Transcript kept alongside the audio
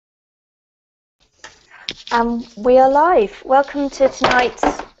We are live. Welcome to tonight's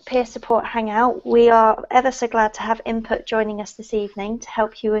Peer Support Hangout. We are ever so glad to have Input joining us this evening to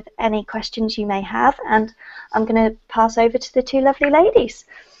help you with any questions you may have, and I'm going to pass over to the two lovely ladies.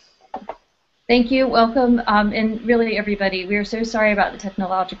 Thank you, welcome, and really everybody, we are so sorry about the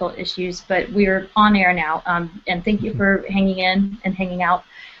technological issues, but we're on air now, and thank you for hanging in and hanging out.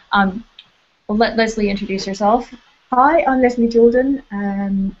 We'll let Leslie introduce herself. Hi, I'm Leslie Jordan,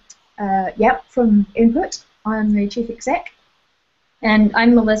 from Input. I'm the Chief Exec. And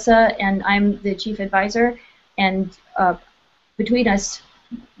I'm Melissa, and I'm the Chief Advisor, and between us,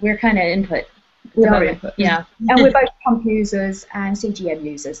 we're kind of Input. We are Input. Yeah. And we're both pump users and CGM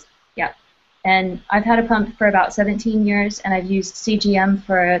users. Yeah. And I've had a pump for about 17 years, and I've used CGM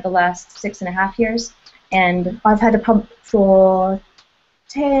for the last 6.5 years. And I've had a pump for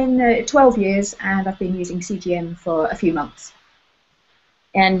 12 years, and I've been using CGM for a few months.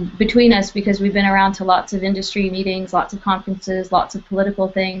 And between us, because we've been around to lots of industry meetings, lots of conferences, lots of political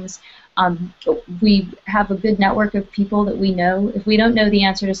things, we have a good network of people that we know. If we don't know the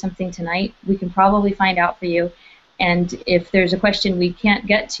answer to something tonight, we can probably find out for you. And if there's a question we can't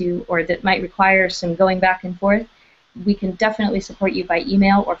get to or that might require some going back and forth, we can definitely support you by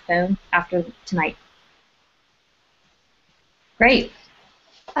email or phone after tonight. Great.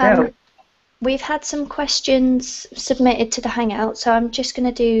 We've had some questions submitted to the Hangout, so I'm just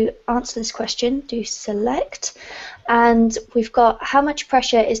going to answer this question, do select, and we've got: how much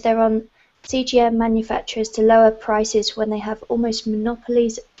pressure is there on CGM manufacturers to lower prices when they have almost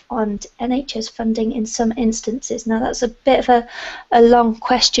monopolies on NHS funding in some instances? Now that's a bit of a long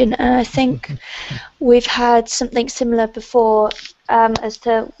question, and I think we've had something similar before as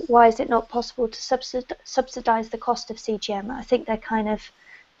to why is it not possible to subsidise the cost of CGM. I think they're kind of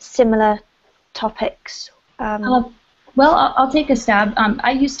similar topics. Well, I'll take a stab.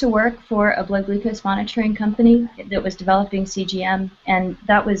 I used to work for a blood glucose monitoring company that was developing CGM, and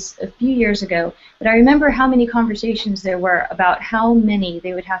that was a few years ago. But I remember how many conversations there were about how many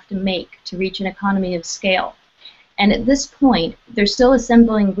they would have to make to reach an economy of scale. And at this point, they're still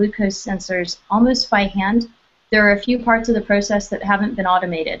assembling glucose sensors almost by hand. There are a few parts of the process that haven't been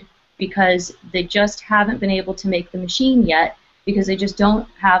automated because they just haven't been able to make the machine yet, because they just don't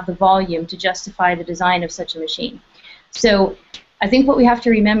have the volume to justify the design of such a machine. So I think what we have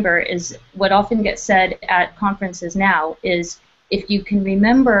to remember is what often gets said at conferences now is, if you can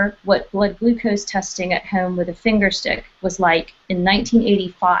remember what blood glucose testing at home with a finger stick was like in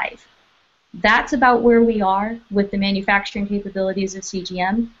 1985, that's about where we are with the manufacturing capabilities of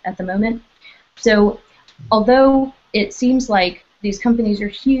CGM at the moment. So although it seems like these companies are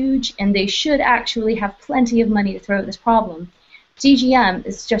huge and they should actually have plenty of money to throw at this problem, CGM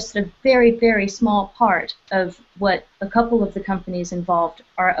is just a very, very small part of what a couple of the companies involved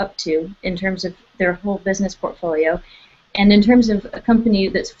are up to in terms of their whole business portfolio. And in terms of a company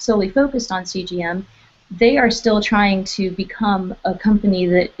that's solely focused on CGM, they are still trying to become a company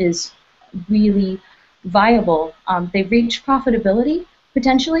that is really viable. They've reached profitability,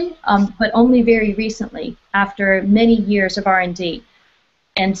 potentially, but only very recently, after many years of R&D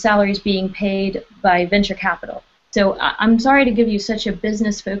and salaries being paid by venture capital. So I'm sorry to give you such a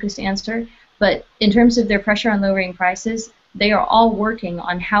business-focused answer, but in terms of their pressure on lowering prices, they are all working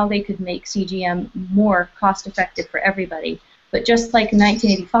on how they could make CGM more cost-effective for everybody. But just like in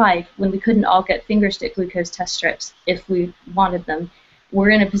 1985, when we couldn't all get fingerstick glucose test strips if we wanted them,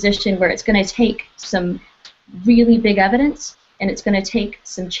 we're in a position where it's going to take some really big evidence, and it's going to take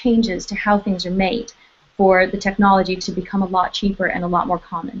some changes to how things are made for the technology to become a lot cheaper and a lot more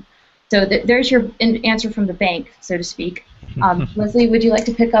common. So there's your answer from the bank, so to speak. Leslie, would you like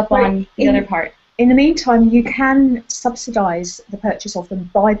to pick up on the other part? In the meantime, you can subsidise the purchase of them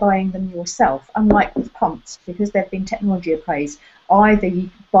by buying them yourself, unlike with pumps, because they've been technology appraised. Either you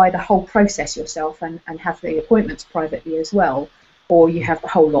buy the whole process yourself and have the appointments privately as well, or you have the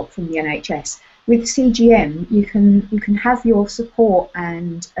whole lot from the NHS. With CGM, you can have your support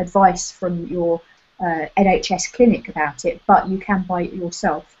and advice from your NHS clinic about it, but you can buy it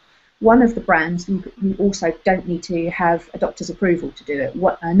yourself. One of the brands, you also don't need to have a doctor's approval to do it.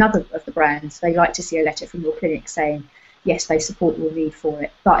 Another of the brands, they like to see a letter from your clinic saying, yes, they support your need for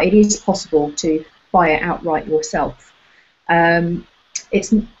it. But it is possible to buy it outright yourself.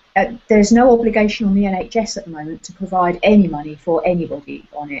 There's no obligation on the NHS at the moment to provide any money for anybody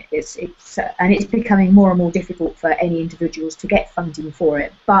on it. And it's becoming more and more difficult for any individuals to get funding for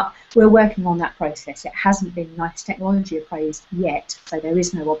it. But we're working on that process. It hasn't been nice technology appraised yet, so there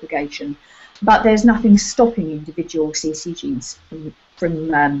is no obligation. But there's nothing stopping individual CCGs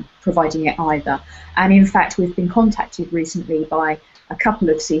from providing it either. And in fact, we've been contacted recently by a couple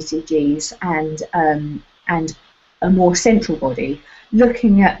of CCGs and a more central body,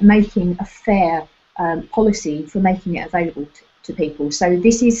 looking at making a fair policy for making it available to people. So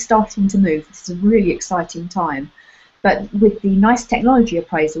this is starting to move. This is a really exciting time. But with the NICE technology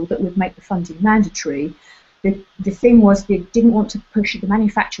appraisal that would make the funding mandatory, the thing was they didn't want to push it, the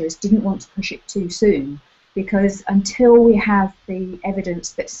manufacturers didn't want to push it too soon, because until we have the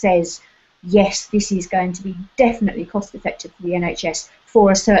evidence that says, yes, this is going to be definitely cost effective for the NHS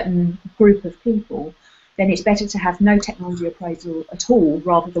for a certain group of people, then it's better to have no technology appraisal at all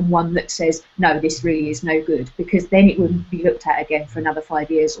rather than one that says, no, this really is no good, because then it wouldn't be looked at again for another 5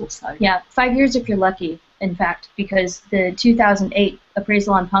 years or so. Yeah, 5 years if you're lucky, in fact, because the 2008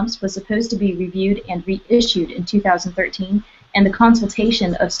 appraisal on pumps was supposed to be reviewed and reissued in 2013, and the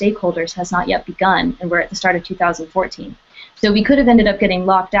consultation of stakeholders has not yet begun, and we're at the start of 2014. So we could have ended up getting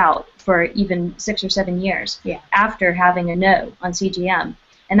locked out for even 6 or 7 years after having a no on CGM.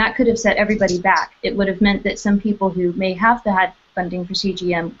 And that could have set everybody back. It would have meant that some people who may have had funding for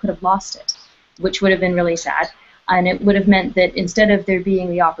CGM could have lost it, which would have been really sad. And it would have meant that instead of there being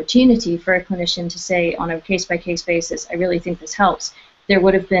the opportunity for a clinician to say on a case-by-case basis, I really think this helps, there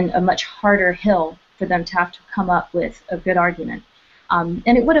would have been a much harder hill for them to have to come up with a good argument. And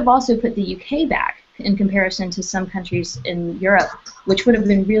it would have also put the UK back in comparison to some countries in Europe, which would have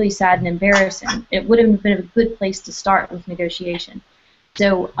been really sad and embarrassing. It would have been a good place to start with negotiation.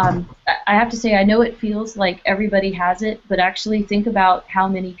 So I have to say, I know it feels like everybody has it, but actually think about how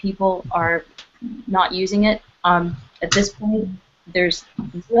many people are not using it. At this point, there's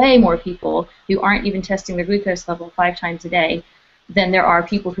way more people who aren't even testing their glucose level 5 times a day than there are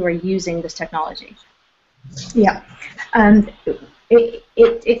people who are using this technology. Yeah.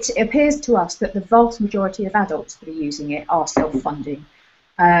 It appears to us that the vast majority of adults that are using it are self-funding.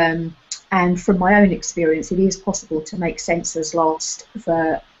 And from my own experience, it is possible to make sensors last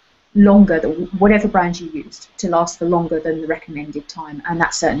for longer, than whatever brand you used, to last for longer than the recommended time, and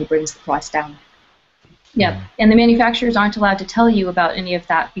that certainly brings the price down. Yeah, and the manufacturers aren't allowed to tell you about any of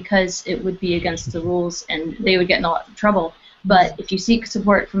that because it would be against the rules and they would get in a lot of trouble. But if you seek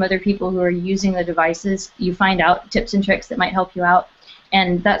support from other people who are using the devices, you find out tips and tricks that might help you out.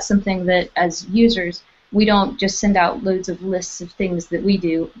 And that's something that, as users, we don't just send out loads of lists of things that we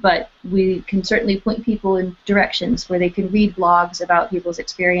do, but we can certainly point people in directions where they can read blogs about people's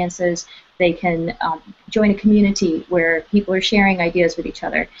experiences. They can join a community where people are sharing ideas with each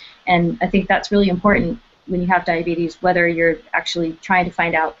other. And I think that's really important when you have diabetes, whether you're actually trying to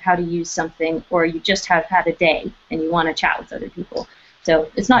find out how to use something or you just have had a day and you want to chat with other people.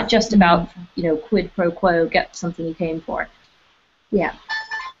 So it's not just about, quid pro quo, get something you came for. Yeah.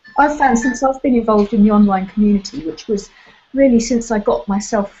 I've found since I've been involved in the online community, which was really since I got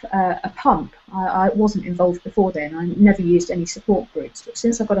myself a pump, I wasn't involved before then, I never used any support groups, but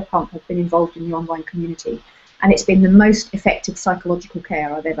since I got a pump I've been involved in the online community, and it's been the most effective psychological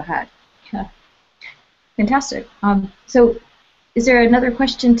care I've ever had. Yeah. Fantastic. So is there another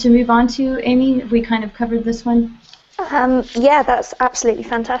question to move on to, Amy? Have we kind of covered this one? Yeah, that's absolutely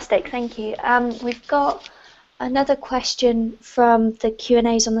fantastic, thank you. We've got another question from the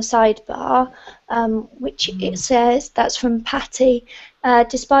Q&As on the sidebar, which it says, that's from Patty.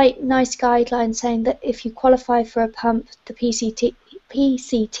 Despite NICE guidelines saying that if you qualify for a pump, the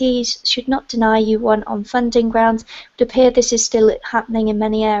PCTs should not deny you one on funding grounds, it would appear this is still happening in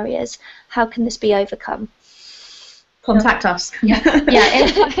many areas. How can this be overcome? Contact us. Yeah,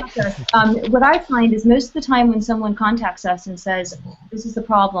 and contact us. What I find is most of the time when someone contacts us and says, this is the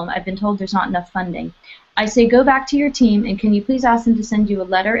problem, I've been told there's not enough funding, I say go back to your team and can you please ask them to send you a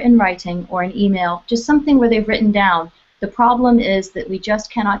letter in writing or an email, just something where they've written down, the problem is that we just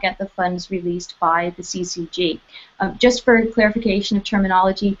cannot get the funds released by the CCG. Just for clarification of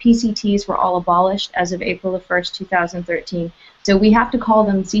terminology, PCTs were all abolished as of April 1st, 2013. So we have to call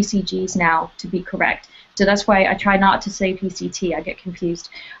them CCGs now to be correct. So that's why I try not to say PCT, I get confused.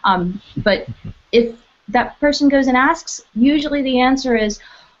 But if that person goes and asks, usually the answer is,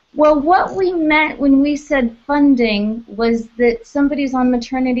 well, what we meant when we said funding was that somebody's on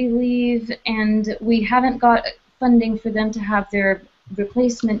maternity leave and we haven't got funding for them to have their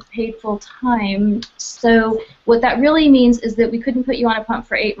replacement paid full time. So what that really means is that we couldn't put you on a pump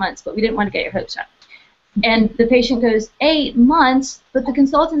for 8 months, but we didn't want to get your hopes up. And the patient goes, 8 months? But the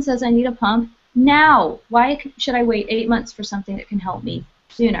consultant says I need a pump now. Why should I wait 8 months for something that can help me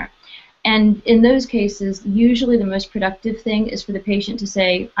sooner? And in those cases, usually the most productive thing is for the patient to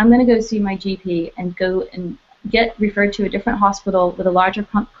say, I'm going to go see my GP and go and get referred to a different hospital with a larger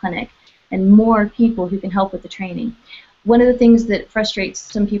pump clinic and more people who can help with the training. One of the things that frustrates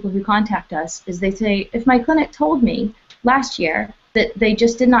some people who contact us is they say, if my clinic told me last year that they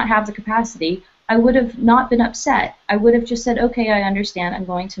just did not have the capacity, I would have not been upset. I would have just said, okay, I understand. I'm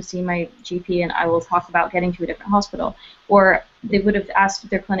going to see my GP and I will talk about getting to a different hospital. Or they would have asked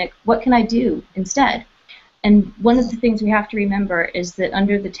their clinic, what can I do instead? And one of the things we have to remember is that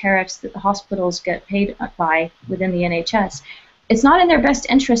under the tariffs that the hospitals get paid by within the NHS, it's not in their best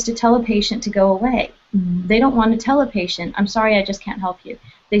interest to tell a patient to go away. They don't want to tell a patient, I'm sorry, I just can't help you.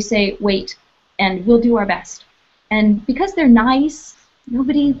 They say, wait, and we'll do our best. And because they're nice,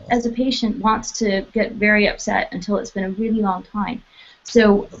 nobody as a patient wants to get very upset until it's been a really long time.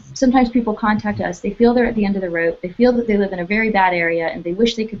 So sometimes people contact us, they feel they're at the end of the road, they feel that they live in a very bad area, and they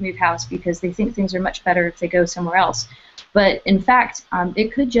wish they could move house because they think things are much better if they go somewhere else. But in fact,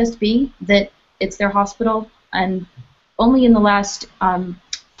 it could just be that it's their hospital, and only in the last, in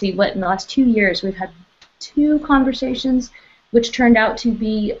the last 2 years we've had 2 conversations which turned out to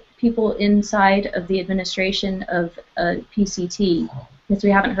be people inside of the administration of a PCT, because we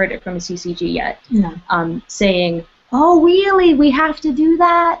haven't heard it from a CCG yet, saying, oh, really? We have to do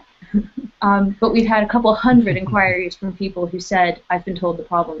that? But we've had a couple hundred inquiries from people who said, I've been told the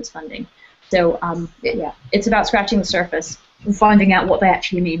problem is funding. So it's about scratching the surface. And finding out what they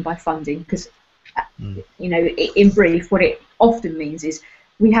actually mean by funding, because, you know, in brief, what it often means is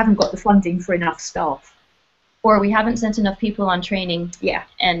we haven't got the funding for enough staff. Or we haven't sent enough people on training,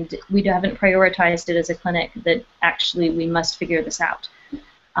 and we haven't prioritized it as a clinic that actually we must figure this out.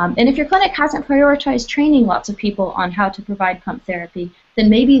 And if your clinic hasn't prioritized training lots of people on how to provide pump therapy,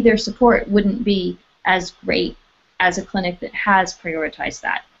 then maybe their support wouldn't be as great as a clinic that has prioritized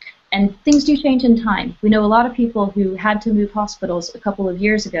that. And things do change in time. We know a lot of people who had to move hospitals a couple of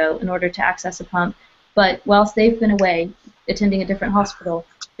years ago in order to access a pump, but whilst they've been away attending a different hospital,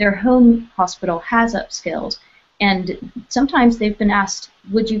 their home hospital has upskilled. And sometimes they've been asked,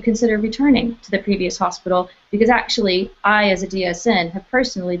 would you consider returning to the previous hospital? Because actually, I, as a DSN, have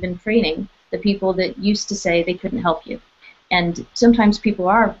personally been training the people that used to say they couldn't help you. And sometimes people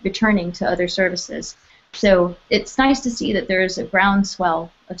are returning to other services. So it's nice to see that there is a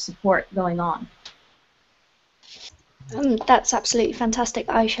groundswell of support going on. That's absolutely fantastic.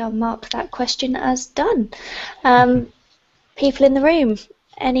 I shall mark that question as done. People in the room,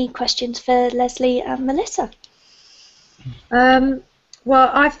 any questions for Leslie and Melissa?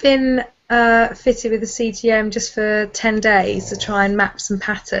 Well, I've been fitted with a CGM just for 10 days to try and map some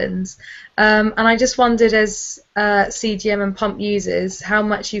patterns, and I just wondered, as CGM and pump users, how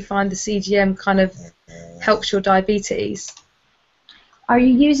much you find the CGM kind of helps your diabetes. Are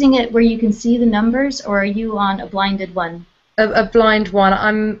you using it where you can see the numbers, or are you on a blinded one? A blind one.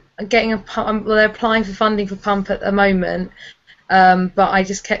 I'm getting a pump. Well, they're applying for funding for pump at the moment. But I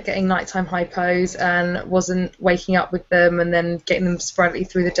just kept getting nighttime hypos and wasn't waking up with them, and then getting them sporadically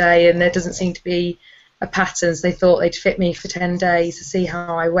through the day, and there doesn't seem to be a pattern, so they thought they'd fit me for 10 days to see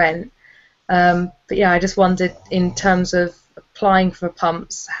how I went. But yeah, I just wondered, in terms of applying for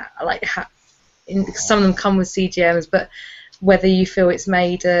pumps, some of them come with CGMs, but whether you feel it's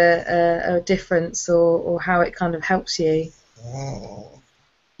made a difference, or how it kind of helps you.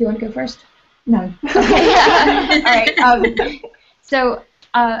 Do you want to go first? No. Okay. All right. So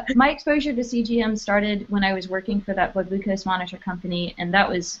my exposure to CGM started when I was working for that blood glucose monitor company, and that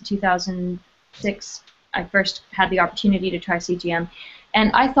was 2006. I first had the opportunity to try CGM,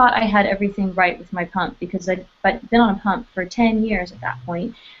 and I thought I had everything right with my pump because I'd been on a pump for 10 years at that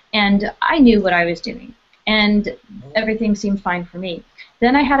point, and I knew what I was doing, and everything seemed fine for me.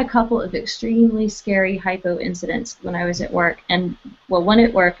 Then I had a couple of extremely scary hypo incidents when I was at work, and well, one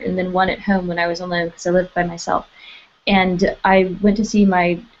at work and then one at home when I was alone because I lived by myself. And I went to see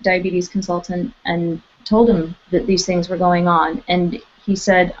my diabetes consultant and told him that these things were going on, and he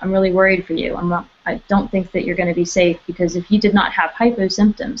said, I'm really worried for you. I don't think that you're going to be safe, because if you did not have hypo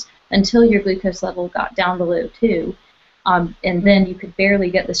symptoms until your glucose level got down below 2, and then you could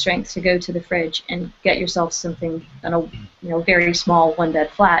barely get the strength to go to the fridge and get yourself something in a very small one-bed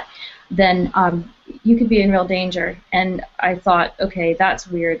flat, then you could be in real danger. And I thought, okay, that's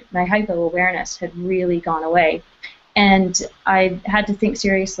weird. My hypo awareness had really gone away. And I had to think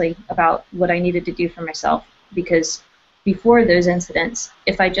seriously about what I needed to do for myself, because before those incidents,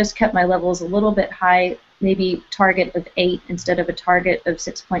 if I just kept my levels a little bit high, maybe target of 8 instead of a target of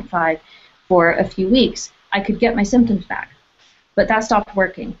 6.5 for a few weeks, I could get my symptoms back. But that stopped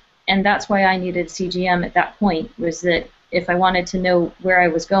working. And that's why I needed CGM at that point, was that if I wanted to know where I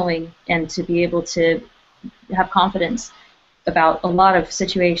was going and to be able to have confidence about a lot of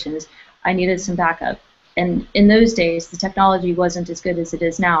situations, I needed some backup. And in those days, the technology wasn't as good as it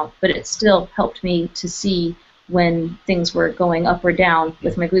is now, but it still helped me to see when things were going up or down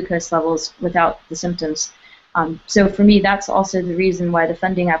with my glucose levels without the symptoms. So for me, that's also the reason why the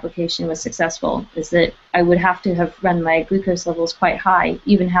funding application was successful, is that I would have to have run my glucose levels quite high,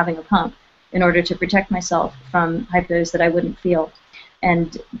 even having a pump, in order to protect myself from hypos that I wouldn't feel.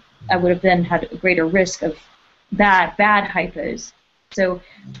 And I would have then had a greater risk of bad hypos. So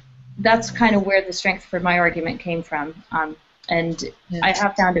that's kind of where the strength for my argument came from. And Yes. I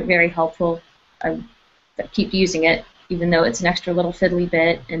have found it very helpful. I keep using it, even though it's an extra little fiddly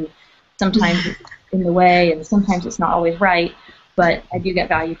bit, and sometimes it's in the way, and sometimes it's not always right, but I do get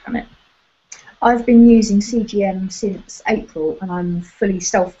value from it. I've been using CGM since April, and I'm fully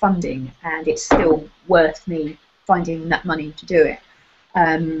self-funding, and it's still worth me finding that money to do it.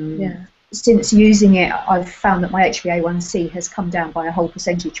 Since using it, I've found that my HbA1c has come down by a whole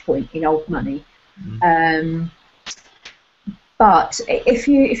percentage point in old money. But if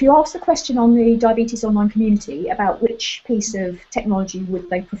you ask the question on the Diabetes Online community about which piece of technology would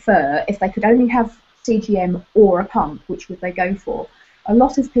they prefer, if they could only have CGM or a pump, which would they go for? A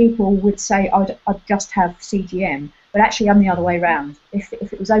lot of people would say I'd just have CGM, but actually I'm the other way around. If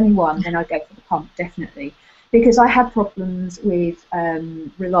it was only one, then I'd go for the pump, definitely. Because I have problems with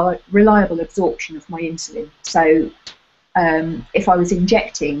reliable absorption of my insulin. So if I was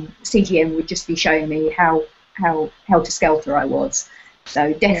injecting, CGM would just be showing me how helter-skelter I was.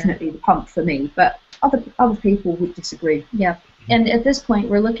 So definitely the pump for me, but other people would disagree. Yeah, and at this point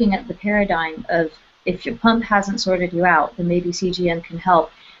we're looking at the paradigm of, if your pump hasn't sorted you out, then maybe CGM can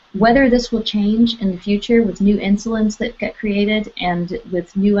help. Whether this will change in the future with new insulins that get created and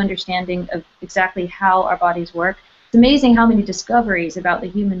with new understanding of exactly how our bodies work, it's amazing how many discoveries about the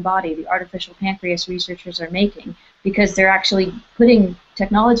human body the artificial pancreas researchers are making, because they're actually putting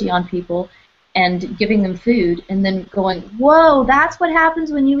technology on people and giving them food and then going, whoa, that's what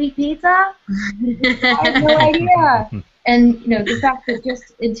happens when you eat pizza? I had no idea. And the fact that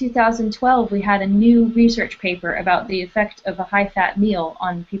just in 2012 we had a new research paper about the effect of a high-fat meal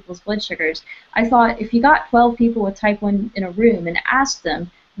on people's blood sugars. I thought, if you got 12 people with type 1 in a room and asked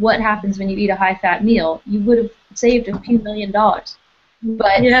them what happens when you eat a high-fat meal, you would have saved a few $1 million.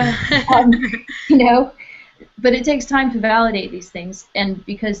 But Yeah. But it takes time to validate these things, and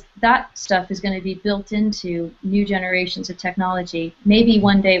because that stuff is going to be built into new generations of technology, maybe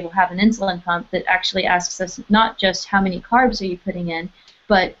one day we'll have an insulin pump that actually asks us not just how many carbs are you putting in,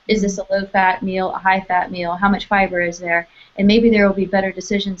 but is this a low-fat meal, a high-fat meal, how much fiber is there, and maybe there will be better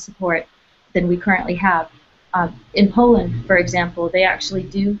decision support than we currently have. In Poland, for example, they actually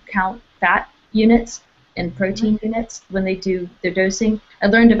do count fat units and protein units when they do their dosing. I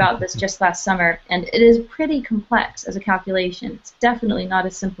learned about this just last summer, and it is pretty complex as a calculation. It's definitely not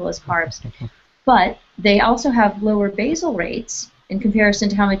as simple as carbs. But they also have lower basal rates in comparison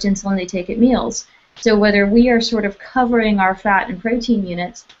to how much insulin they take at meals. So whether we are sort of covering our fat and protein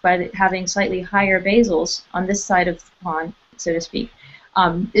units by having slightly higher basals on this side of the pond, so to speak,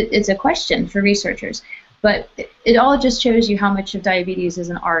 it's a question for researchers. But it all just shows you how much of diabetes is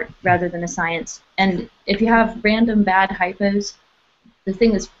an art rather than a science. And if you have random bad hypos, the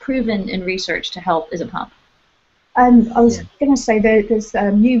thing that's proven in research to help is a pump. I was going to say there's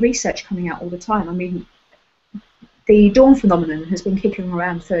new research coming out all the time. I mean, the dawn phenomenon has been kicking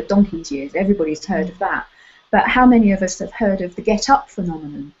around for donkey's years. Everybody's heard of that. But how many of us have heard of the get-up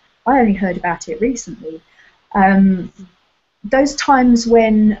phenomenon? I only heard about it recently. Those times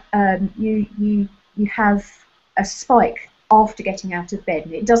when you have a spike after getting out of bed.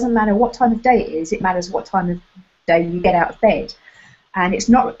 And it doesn't matter what time of day it is, it matters what time of day you get out of bed. And it's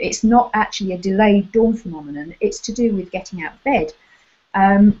not actually a delayed dawn phenomenon, it's to do with getting out of bed.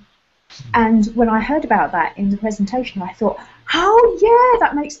 And when I heard about that in the presentation, I thought, oh yeah,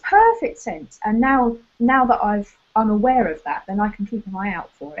 that makes perfect sense. And now that I'm aware of that, then I can keep an eye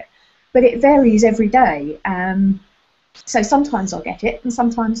out for it. But it varies every day. So sometimes I'll get it and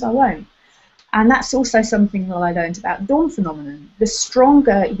sometimes I won't. And that's also something that I learned about dawn phenomenon. The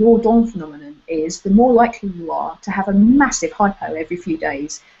stronger your dawn phenomenon is, the more likely you are to have a massive hypo every few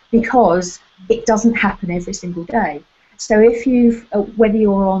days, because it doesn't happen every single day. So if you've, whether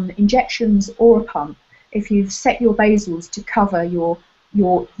you're on injections or a pump, if you've set your basals to cover your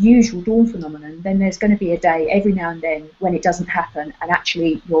usual dawn phenomenon, then there's going to be a day every now and then when it doesn't happen, and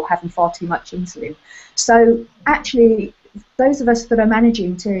actually you're having far too much insulin. So actually, those of us that are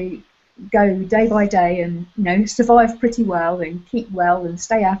managing to go day by day and survive pretty well and keep well and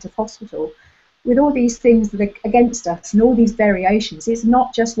stay out of hospital, with all these things that are against us and all these variations, it's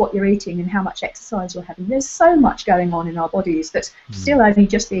not just what you're eating and how much exercise you're having. There's so much going on in our bodies that's still only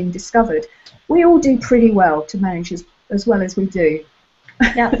just being discovered. We all do pretty well to manage as well as we do.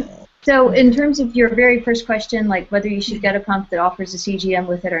 Yeah, So in terms of your very first question, like whether you should get a pump that offers a CGM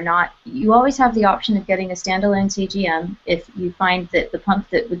with it or not, you always have the option of getting a standalone CGM if you find that the pump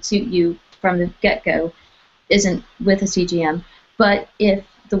that would suit you from the get-go isn't with a CGM. But if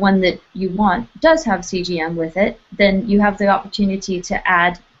the one that you want does have CGM with it, then you have the opportunity to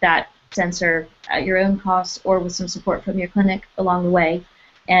add that sensor at your own cost or with some support from your clinic along the way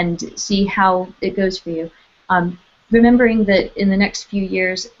and see how it goes for you. Remembering that in the next few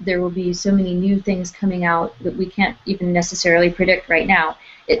years there will be so many new things coming out that we can't even necessarily predict right now.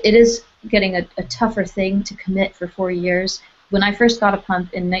 It is getting a tougher thing to commit for 4 years. When I first got a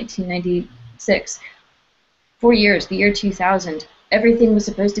pump in 1996, 4 years, the year 2000, everything was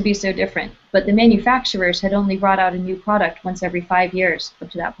supposed to be so different, but the manufacturers had only brought out a new product once every 5 years up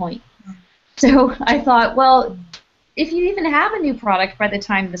to that point. So I thought, well, if you even have a new product by the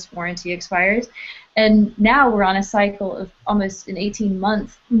time this warranty expires, and now we're on a cycle of almost an 18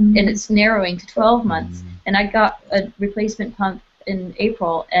 months, and it's narrowing to 12 months, and I got a replacement pump in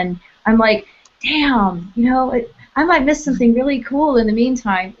April, and I'm like, damn, you know, I might miss something really cool in the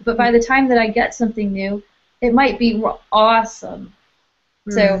meantime, but by the time that I get something new, it might be awesome.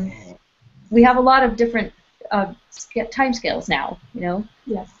 So we have a lot of different time scales now, you know.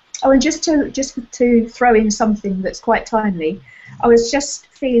 Yes. Oh, and just to throw in something that's quite timely, I was just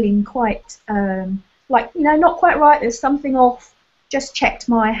feeling quite like, you know, not quite right. There's something off. Just checked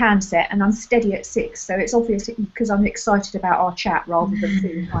my handset, and I'm steady at 6. So it's obviously because I'm excited about our chat rather than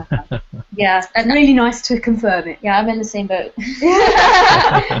feeling hyper. Yeah, It's really nice to confirm it. yeah, I'm in the same boat.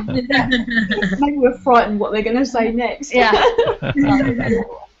 Maybe we're frightened what they're going to say next. Yeah.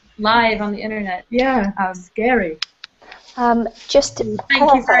 Live on the internet. Yeah, scary. Just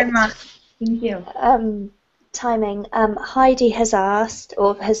Thank you very much. Thank you. Timing. Heidi has asked,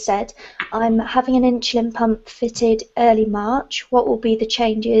 or has said, I'm having an insulin pump fitted early March. What will be the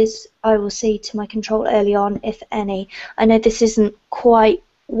changes I will see to my control early on, if any? I know this isn't quite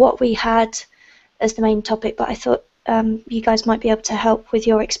what we had as the main topic, but I thought you guys might be able to help with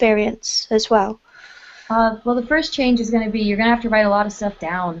your experience as well. Well, the first change is going to be you're going to have to write a lot of stuff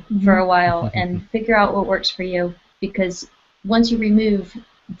down for a while and figure out what works for you, because once you remove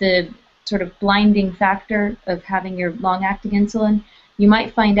the sort of blinding factor of having your long-acting insulin, you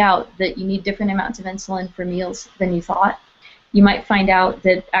might find out that you need different amounts of insulin for meals than you thought. You might find out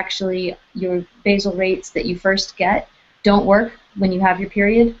that actually your basal rates that you first get don't work when you have your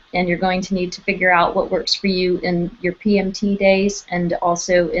period, and you're going to need to figure out what works for you in your PMT days and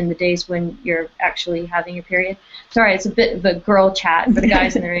also in the days when you're actually having your period. Sorry, it's a bit of a girl chat for the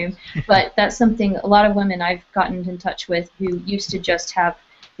guys in the room, but that's something a lot of women I've gotten in touch with who used to just have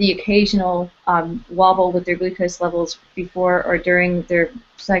the occasional wobble with their glucose levels before or during their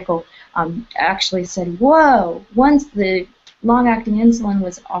cycle actually said, whoa, once the long-acting insulin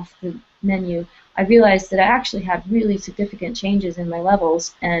was off the menu, I realized that I actually had really significant changes in my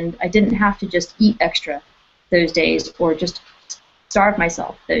levels, and I didn't have to just eat extra those days or just starve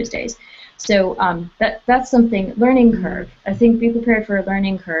myself those days. So that's something, learning curve. I think be prepared for a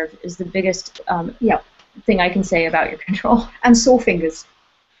learning curve is the biggest thing I can say about your control. And sore fingers.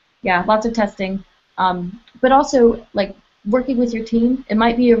 Yeah, lots of testing, but also like working with your team. It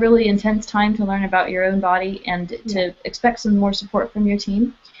might be a really intense time to learn about your own body and to expect some more support from your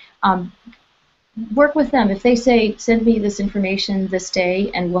team. Work with them. If they say, send me this information this day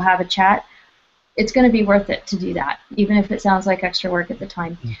and we'll have a chat, it's going to be worth it to do that, even if it sounds like extra work at the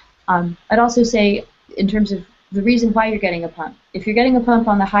time. I'd also say, in terms of the reason why you're getting a pump, if you're getting a pump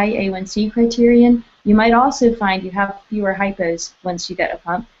on the high A1C criterion, you might also find you have fewer hypos once you get a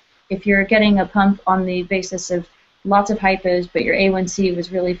pump. If you're getting a pump on the basis of lots of hypos, but your A1C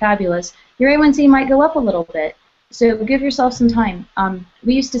was really fabulous, your A1C might go up a little bit. So give yourself some time.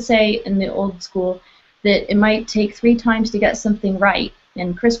 We used to say in the old school that it might take 3 times to get something right,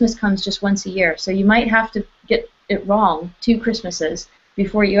 and Christmas comes just once a year. So you might have to get it wrong 2 Christmases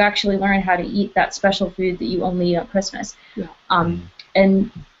before you actually learn how to eat that special food that you only eat on Christmas. Yeah.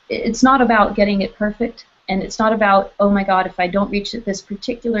 And it's not about getting it perfect. And it's not about, oh my God, if I don't reach this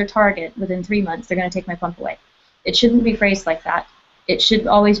particular target within 3 months, they're going to take my pump away. It shouldn't be phrased like that. It should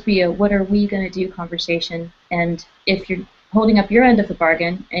always be a what are we going to do conversation. And if you're holding up your end of the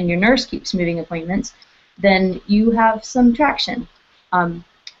bargain and your nurse keeps moving appointments, then you have some traction.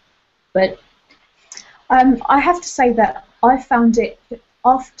 But I have to say that I found it,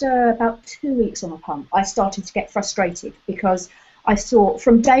 after about 2 weeks on a pump, I started to get frustrated because I saw,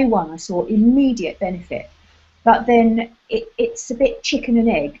 from day one, I saw immediate benefit. But then it's a bit chicken and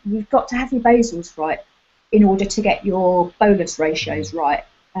egg. You've got to have your basals right in order to get your bolus ratios right.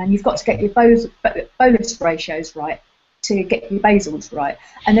 And you've got to get your bolus ratios right to get your basals right.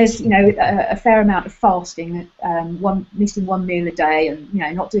 And there's, you know, a fair amount of fasting, missing one meal a day, and, you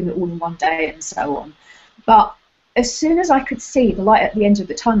know, not doing it all in one day and so on. But as soon as I could see the light at the end of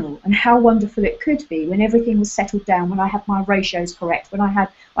the tunnel and how wonderful it could be when everything was settled down, when I had my ratios correct, when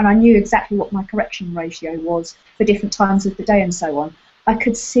I knew exactly what my correction ratio was for different times of the day and so on, I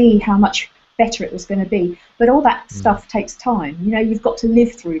could see how much better it was going to be. But all that stuff takes time. You know, you've got to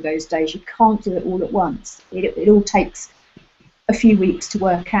live through those days. You can't do it all at once. It all takes a few weeks to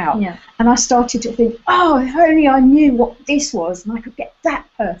work out. Yeah. And I started to think, oh, if only I knew what this was and I could get that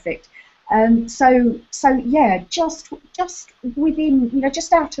perfect. So yeah, just within, you know,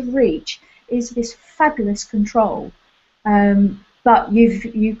 just out of reach is this fabulous control. But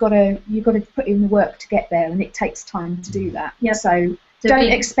you've got to put in the work to get there, and it takes time to do that. Yep. So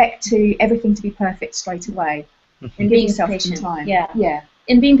don't expect everything to be perfect straight away. And Give being yourself patient. some time. Yeah. Yeah.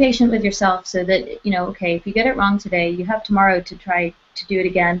 And being patient with yourself, so that, you know, okay, if you get it wrong today, you have tomorrow to try to do it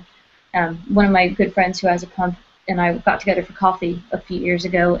again. One of my good friends who has a pump and I got together for coffee a few years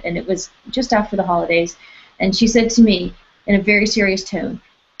ago, and it was just after the holidays, and she said to me in a very serious tone,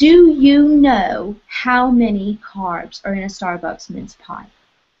 "Do you know how many carbs are in a Starbucks mince pie?"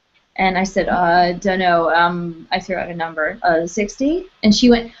 And I said, don't know. I threw out a number, 60. And she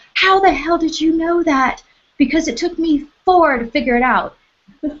went, "How the hell did you know that? Because it took me 4 to figure it out."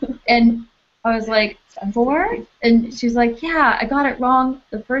 And I was like, 4? And she's like, "Yeah, I got it wrong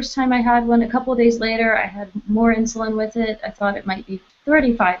the first time I had one. A couple of days later, I had more insulin with it. I thought it might be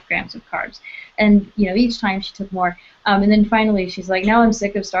 35 grams of carbs." And, you know, each time she took more. And then finally she's like, "Now I'm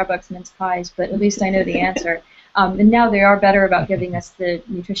sick of Starbucks mince pies, but at least I know the answer." And now they are better about giving us the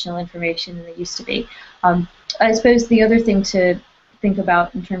nutritional information than they used to be. I suppose the other thing to think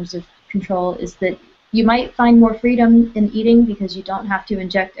about in terms of control is that you might find more freedom in eating because you don't have to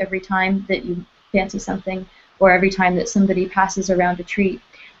inject every time that you fancy something or every time that somebody passes around a treat.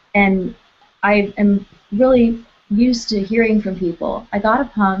 And I am really used to hearing from people, "I got a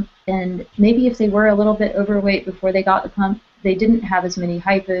pump, and maybe if they were a little bit overweight before they got the pump, they didn't have as many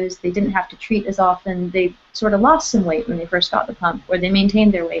hypos, they didn't have to treat as often, they sort of lost some weight when they first got the pump, or they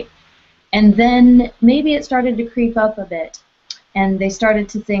maintained their weight. And then maybe it started to creep up a bit, and they started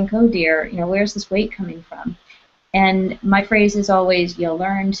to think, oh dear, you know, where's this weight coming from?" And my phrase is always, "You'll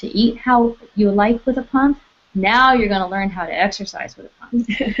learn to eat how you like with a pump. Now you're going to learn how to exercise with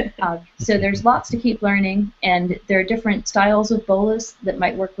a pump." So there's lots to keep learning, and there are different styles of bolus that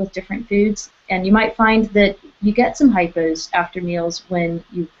might work with different foods. And you might find that you get some hypos after meals when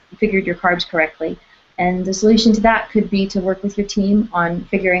you figured your carbs correctly. And the solution to that could be to work with your team on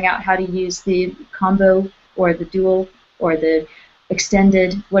figuring out how to use the combo or the dual or the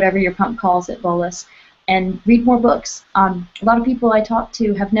extended, whatever your pump calls it, bolus, and read more books. A lot of people I talk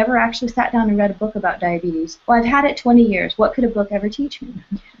to have never actually sat down and read a book about diabetes. "Well, I've had it 20 years. What could a book ever teach me?"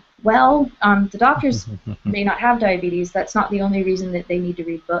 Well, the doctors may not have diabetes. That's not the only reason that they need to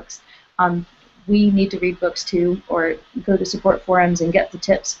read books. We need to read books too, or go to support forums and get the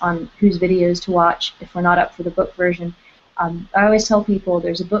tips on whose videos to watch if we're not up for the book version. I always tell people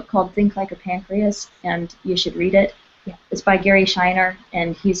there's a book called Think Like a Pancreas, and you should read it. Yeah. It's by Gary Shiner,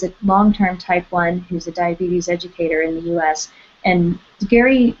 and he's a long-term type 1 who's a diabetes educator in the U.S. And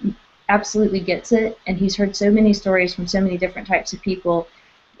Gary absolutely gets it, and he's heard so many stories from so many different types of people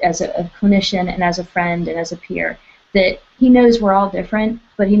as a clinician and as a friend and as a peer that he knows we're all different,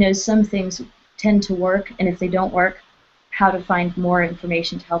 but he knows some things tend to work, and if they don't work, how to find more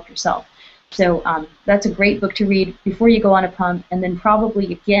information to help yourself. So that's a great book to read before you go on a pump, and then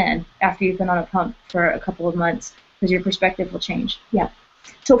probably again after you've been on a pump for a couple of months, because your perspective will change. Yeah.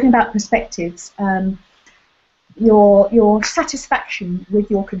 Talking about perspectives, your satisfaction with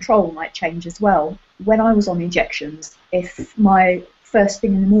your control might change as well. When I was on injections, if my first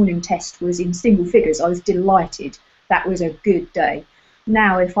thing in the morning test was in single figures, I was delighted. That was a good day.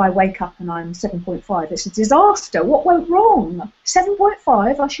 Now, if I wake up and I'm 7.5, it's a disaster. What went wrong?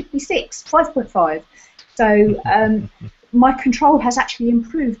 7.5, I should be 6, 5.5. So my control has actually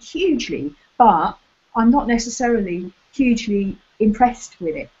improved hugely, but I'm not necessarily hugely impressed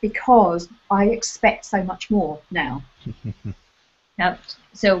with it because I expect so much more now. Yep.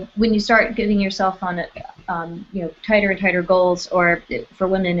 So when you start getting yourself on tighter and tighter goals, or for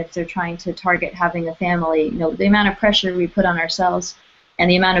women if they're trying to target having a family, the amount of pressure we put on ourselves and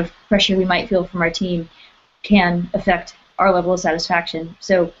the amount of pressure we might feel from our team can affect our level of satisfaction.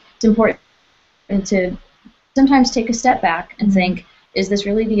 So it's important to sometimes take a step back and think, is this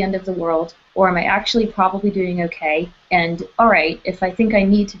really the end of the world, or am I actually probably doing okay? And all right, if I think I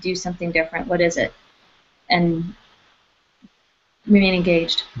need to do something different, what is it? And remain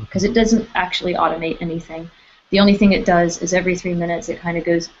engaged, because it doesn't actually automate anything. The only thing it does is every 3 minutes it kind of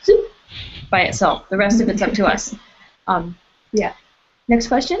goes zoop by itself. The rest of it's up to us. Yeah. Next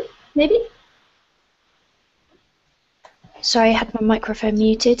question, maybe? Sorry, I had my microphone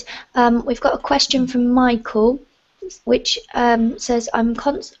muted. We've got a question from Michael, which says,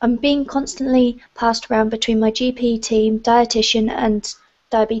 I'm being constantly passed around between my GP team, dietitian, and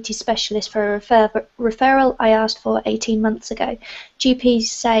diabetes specialist for a referral I asked for 18 months ago. GPs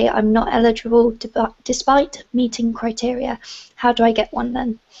say I'm not eligible despite meeting criteria. How do I get one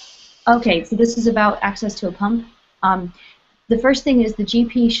then? Okay, so this is about access to a pump. The first thing is the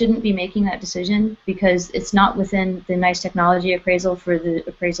GP shouldn't be making that decision because it's not within the NICE technology appraisal for the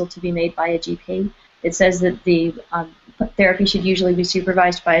appraisal to be made by a GP. It says that the therapy should usually be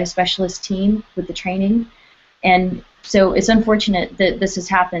supervised by a specialist team with the training. And so it's unfortunate that this has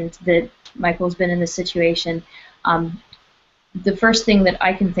happened, that Michael's been in this situation. The first thing that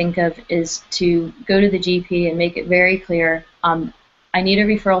I can think of is to go to the GP and make it very clear, I need a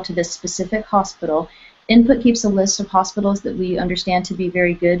referral to this specific hospital. Input keeps a list of hospitals that we understand to be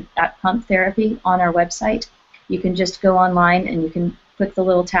very good at pump therapy on our website. You can just go online and you can click the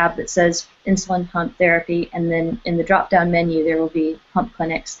little tab that says insulin pump therapy, and then in the drop-down menu there will be pump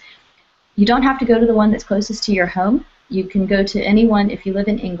clinics. You don't have to go to the one that's closest to your home. You can go to any one, if you live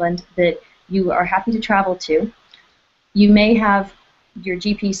in England, that you are happy to travel to. You may have your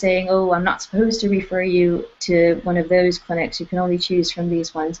GP saying, oh, I'm not supposed to refer you to one of those clinics. You can only choose from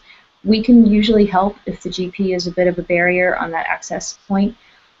these ones. We can usually help if the GP is a bit of a barrier on that access point.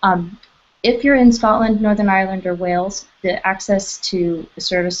 If you're in Scotland, Northern Ireland, or Wales, the access to the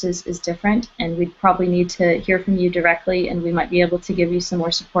services is different, and we'd probably need to hear from you directly, and we might be able to give you some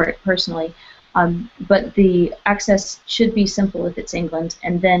more support personally. But the access should be simple if it's England,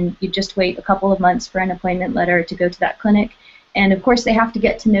 and then you just wait a couple of months for an appointment letter to go to that clinic. And of course, they have to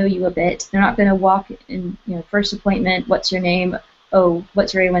get to know you a bit. They're not going to walk in, first appointment, what's your name? Oh,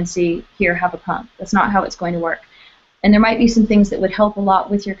 what's your A1C? Here, have a pump. That's not how it's going to work. And there might be some things that would help a lot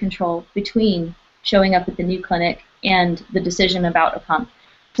with your control between showing up at the new clinic and the decision about a pump.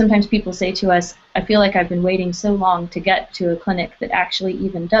 Sometimes people say to us, I feel like I've been waiting so long to get to a clinic that actually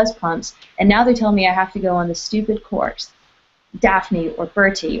even does pumps, and now they tell me I have to go on this stupid course, Daphne or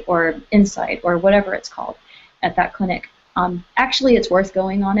Bertie or Insight or whatever it's called at that clinic. Actually, it's worth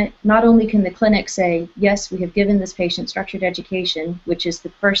going on it. Not only can the clinic say, yes, we have given this patient structured education, which is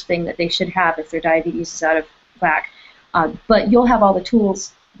the first thing that they should have if their diabetes is out of whack, but you'll have all the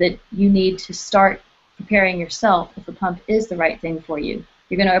tools that you need to start preparing yourself if a pump is the right thing for you.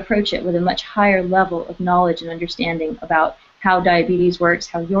 You're going to approach it with a much higher level of knowledge and understanding about how diabetes works,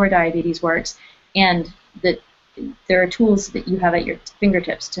 how your diabetes works, and that there are tools that you have at your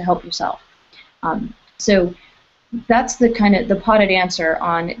fingertips to help yourself. So that's the kind of the potted answer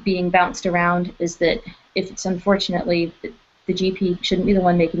on being bounced around, is that if it's unfortunately the GP shouldn't be the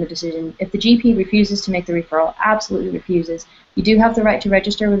one making the decision. If the GP refuses to make the referral, absolutely refuses, you do have the right to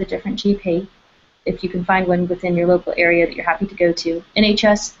register with a different GP if you can find one within your local area that you're happy to go to.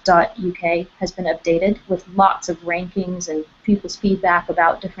 NHS.uk has been updated with lots of rankings and people's feedback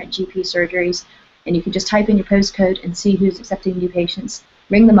about different GP surgeries, and you can just type in your postcode and see who's accepting new patients,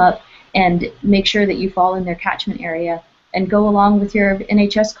 ring them up, and make sure that you fall in their catchment area, and go along with your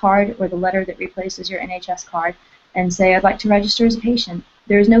NHS card or the letter that replaces your NHS card and say, I'd like to register as a patient.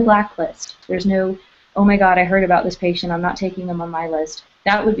 There is no blacklist. There's no, oh my God, I heard about this patient, I'm not taking them on my list.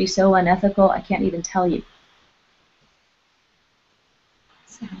 That would be so unethical, I can't even tell you.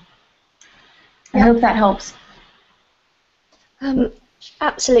 So, I hope that helps.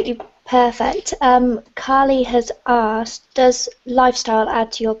 Absolutely perfect. Carly has asked, does lifestyle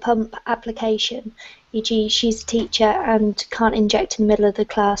add to your pump application? E.g., she's a teacher and can't inject in the middle of the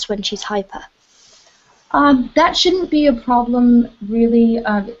class when she's hyper. That shouldn't be a problem, really,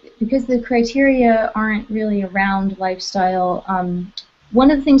 because the criteria aren't really around lifestyle. One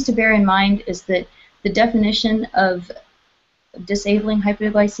of the things to bear in mind is that the definition of disabling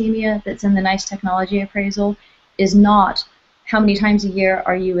hypoglycemia that's in the NICE technology appraisal is not how many times a year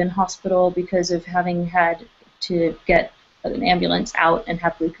are you in hospital because of having had to get an ambulance out and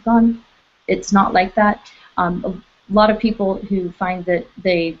have glucagon. It's not like that. A lot of people who find that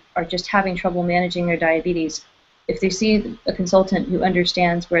they are just having trouble managing their diabetes, if they see a consultant who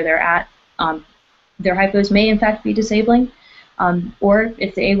understands where they're at, their hypos may in fact be disabling, or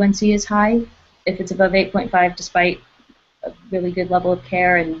if the A1C is high, if it's above 8.5 despite a really good level of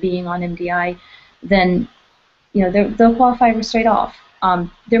care and being on MDI, then they'll qualify straight off.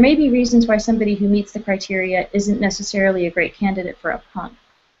 There may be reasons why somebody who meets the criteria isn't necessarily a great candidate for a pump.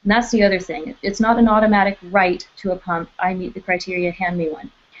 And that's the other thing. It's not an automatic right to a pump. I meet the criteria, hand me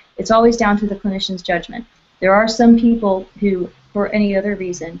one. It's always down to the clinician's judgment. There are some people who, for any other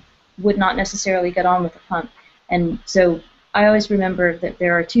reason, would not necessarily get on with a pump. And so I always remember that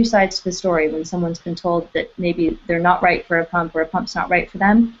there are two sides to the story when someone's been told that maybe they're not right for a pump or a pump's not right for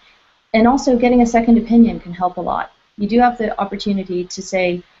them. And also getting a second opinion can help a lot. You do have the opportunity to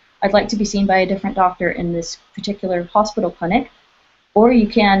say, I'd like to be seen by a different doctor in this particular hospital clinic, or you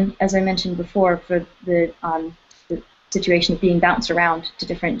can, as I mentioned before, for the situation of being bounced around to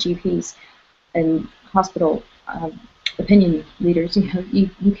different GPs and hospital opinion leaders, you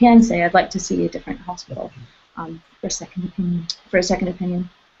can say, I'd like to see a different hospital for a second opinion.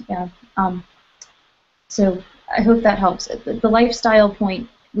 Yeah. So I hope that helps. The lifestyle point,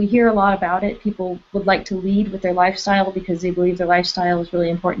 we hear a lot about it. People would like to lead with their lifestyle because they believe their lifestyle is really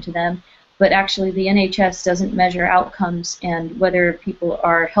important to them. But actually, the NHS doesn't measure outcomes and whether people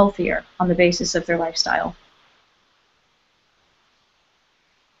are healthier on the basis of their lifestyle.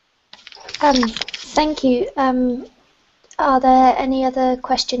 Thank you. Are there any other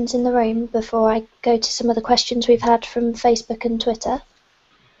questions in the room before I go to some of the questions we've had from Facebook and Twitter?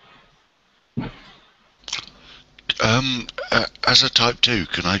 As a type 2,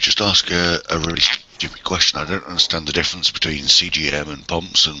 can I just ask a really stupid question? I don't understand the difference between CGM and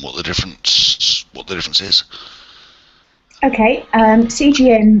pumps and what the difference is. Okay,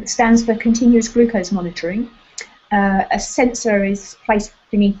 CGM stands for continuous glucose monitoring. A sensor is placed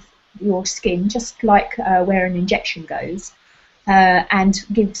beneath your skin, just like where an injection goes, and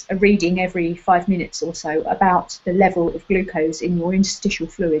gives a reading every 5 minutes or so about the level of glucose in your interstitial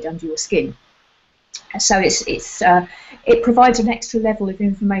fluid under your skin. So it provides an extra level of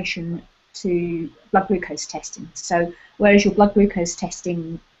information to blood glucose testing. So whereas your blood glucose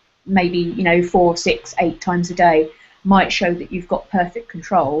testing maybe 4, 6, 8 times a day might show that you've got perfect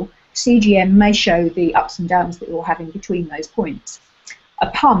control, CGM may show the ups and downs that you're having between those points. A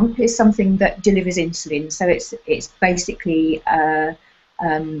pump is something that delivers insulin, so it's basically a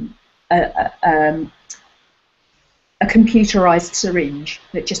computerized syringe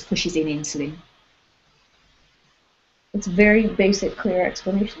that just pushes in insulin. It's a very basic, clear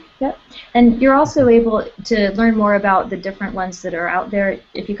explanation. Yep. And you're also able to learn more about the different ones that are out there.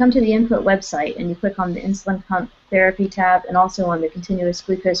 If you come to the Input website and you click on the Insulin Pump Therapy tab and also on the Continuous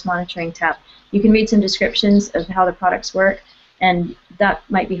Glucose Monitoring tab, you can read some descriptions of how the products work, and that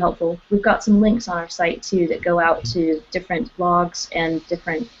might be helpful. We've got some links on our site, too, that go out to different blogs and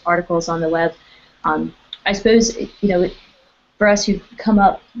different articles on the web. I suppose, for us who've come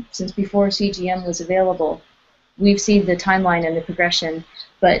up since before CGM was available, we've seen the timeline and the progression,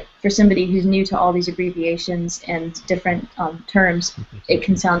 but for somebody who's new to all these abbreviations and different terms, it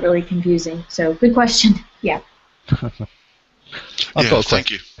can sound really confusing. So, good question. Yeah. I've got a thank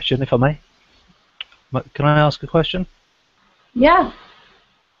you. question, if I may. Can I ask a question? Yeah.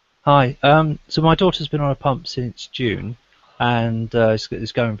 Hi. So my daughter's been on a pump since June, and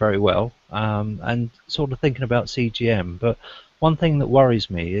it's going very well. And sort of thinking about CGM, but one thing that worries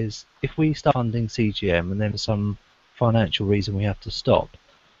me is if we start funding CGM and then for some financial reason we have to stop,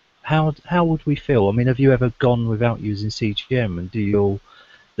 how would we feel? I mean, have you ever gone without using CGM, and do you feel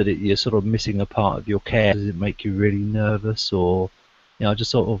that you're sort of missing a part of your care? Does it make you really nervous, or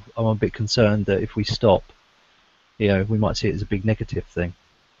just sort of, I'm a bit concerned that if we stop, we might see it as a big negative thing.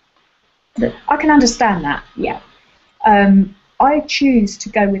 I can understand that, yeah. I choose to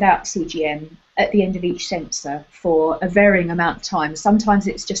go without CGM at the end of each sensor for a varying amount of time. Sometimes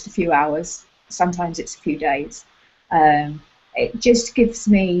it's just a few hours, sometimes it's a few days. It just gives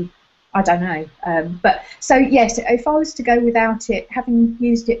me, I don't know. But so yes, if I was to go without it, having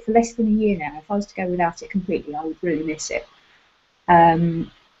used it for less than a year now, if I was to go without it completely, I would really miss it.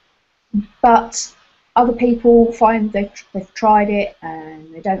 But other people find they've tried it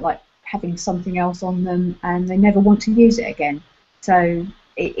and they don't like having something else on them and they never want to use it again. So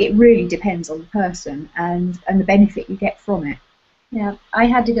it really depends on the person and the benefit you get from it. Yeah, I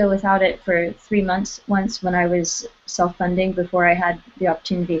had to go without it for 3 months once when I was self-funding before I had the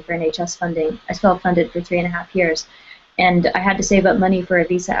opportunity for NHS funding. I self-funded for 3.5 years, and I had to save up money for a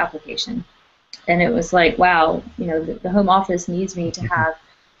visa application. And it was like, wow, the Home Office needs me to have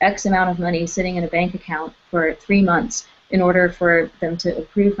X amount of money sitting in a bank account for 3 months in order for them to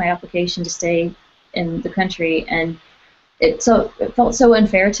approve my application to stay in the country. And it felt so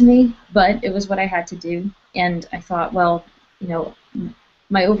unfair to me, but it was what I had to do. And I thought, well,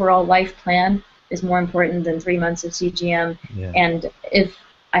 my overall life plan is more important than 3 months of CGM. Yeah. And if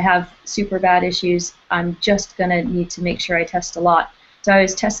I have super bad issues, I'm just going to need to make sure I test a lot. So I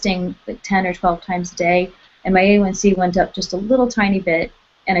was testing like 10 or 12 times a day, and my A1C went up just a little tiny bit,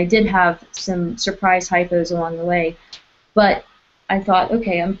 and I did have some surprise hypos along the way. But I thought,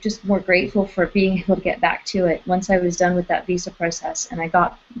 okay, I'm just more grateful for being able to get back to it once I was done with that visa process and I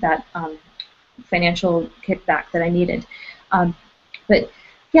got that financial kickback that I needed. But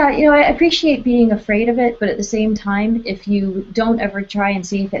yeah, I appreciate being afraid of it, but at the same time, if you don't ever try and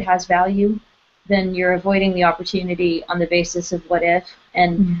see if it has value, then you're avoiding the opportunity on the basis of what if.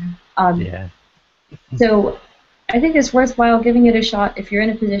 And Yeah. so I think it's worthwhile giving it a shot if you're in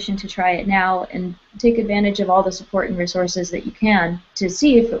a position to try it now and take advantage of all the support and resources that you can to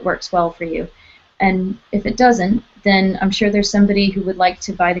see if it works well for you. And if it doesn't, then I'm sure there's somebody who would like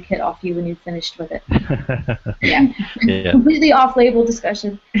to buy the kit off you when you've finished with it. Yeah. Completely off-label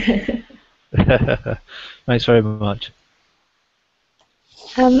discussion. Thanks very much.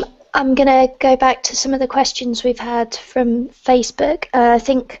 I'm going to go back to some of the questions we've had from Facebook. I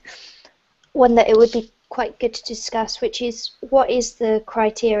think one that it would be quite good to discuss, which is what is the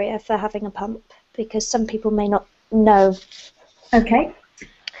criteria for having a pump? Because some people may not know. Okay.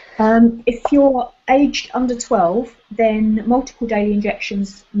 If you're aged under 12, then multiple daily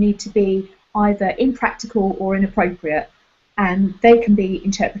injections need to be either impractical or inappropriate, and they can be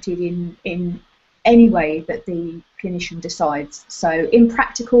interpreted in any way that the clinician decides. So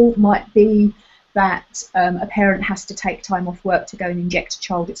impractical might be that a parent has to take time off work to go and inject a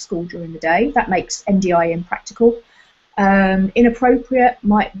child at school during the day. That makes NDI impractical. Inappropriate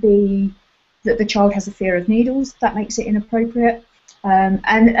might be that the child has a fear of needles. That makes it inappropriate.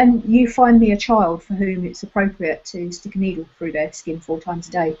 And you find me a child for whom it's appropriate to stick a needle through their skin 4 times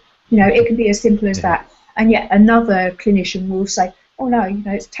a day. It can be as simple as that. And yet another clinician will say, oh no,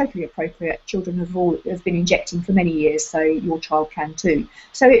 it's totally appropriate. Children have been injecting for many years, so your child can too.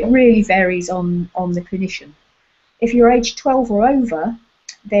 So it really varies on the clinician. If you're age 12 or over,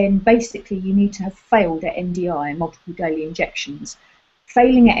 then basically you need to have failed at NDI, multiple daily injections.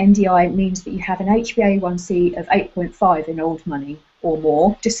 Failing at NDI means that you have an HbA1c of 8.5 in old money or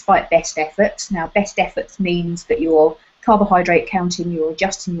more, despite best efforts. Now, best efforts means that you're carbohydrate counting, you're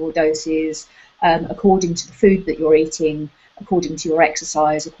adjusting your doses according to the food that you're eating, according to your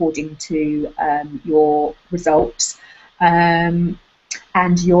exercise, according to your results, and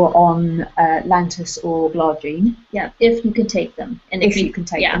you're on Lantus or Glargine. Yeah, if you can take them. And if you can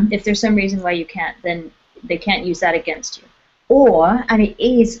take them. If there's some reason why you can't, then they can't use that against you. Or, and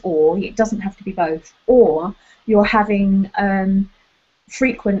it doesn't have to be both, or you're having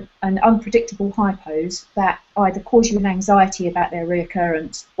frequent and unpredictable hypos that either cause you an anxiety about their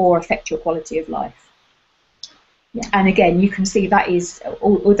reoccurrence or affect your quality of life. Yeah. And again, you can see that is,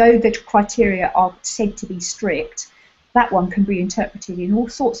 although the criteria are said to be strict, that one can be interpreted in all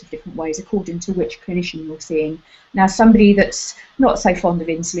sorts of different ways according to which clinician you're seeing. Now, somebody that's not so fond of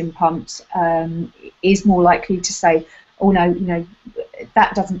insulin pumps is more likely to say, oh no,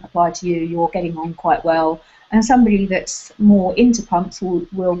 that doesn't apply to you, you're getting on quite well. And somebody that's more into pumps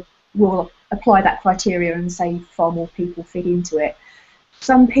will apply that criteria and say far more people fit into it.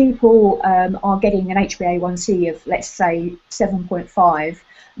 Some people are getting an HbA1c of, let's say, 7.5,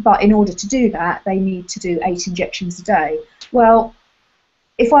 but in order to do that, they need to do 8 injections a day. Well,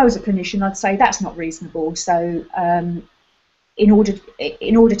 if I was a clinician, I'd say that's not reasonable. So in order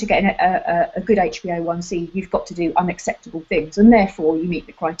to get a good HbA1c, you've got to do unacceptable things, and therefore you meet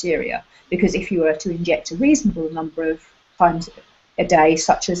the criteria. Because if you were to inject a reasonable number of times a day,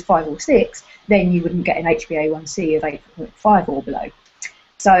 such as 5 or 6, then you wouldn't get an HbA1c of 8.5 or below.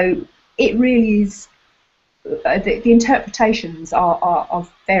 So it really is, the interpretations are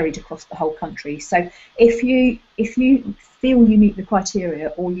varied across the whole country. So if you feel you meet the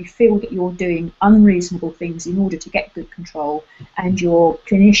criteria, or you feel that you're doing unreasonable things in order to get good control, and your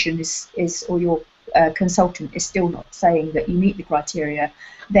clinician is or your consultant is still not saying that you meet the criteria,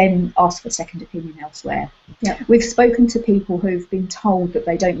 then ask for second opinion elsewhere. Yeah. We've spoken to people who've been told that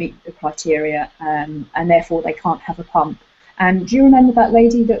they don't meet the criteria and therefore they can't have a pump. And do you remember that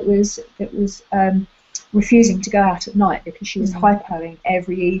lady that was refusing to go out at night because she was hypoing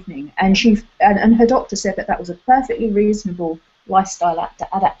every evening, and and her doctor said that was a perfectly reasonable lifestyle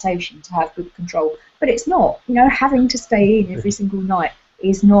adaptation to have good control, but it's not. Having to stay in every single night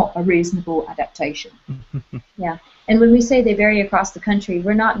is not a reasonable adaptation. Yeah, and when we say they vary across the country,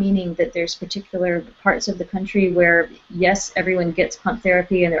 we're not meaning that there's particular parts of the country where, yes, everyone gets pump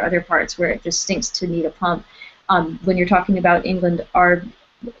therapy, and there are other parts where it just stinks to need a pump. When you're talking about England, our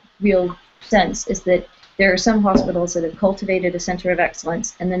real sense is that there are some hospitals that have cultivated a center of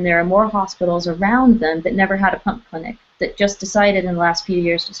excellence, and then there are more hospitals around them that never had a pump clinic, that just decided in the last few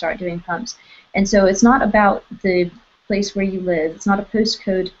years to start doing pumps. And so it's not about the place where you live. It's not a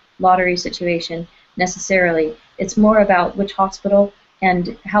postcode lottery situation necessarily. It's more about which hospital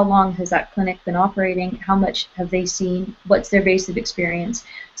and how long has that clinic been operating, how much have they seen, what's their base of experience.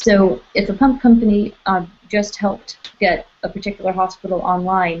 So if a pump company just helped get a particular hospital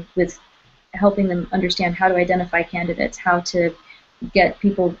online with helping them understand how to identify candidates, how to get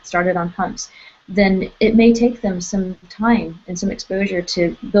people started on pumps, then it may take them some time and some exposure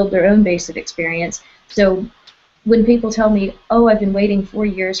to build their own base of experience. So when people tell me, oh, I've been waiting 4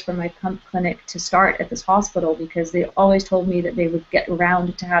 years for my pump clinic to start at this hospital because they always told me that they would get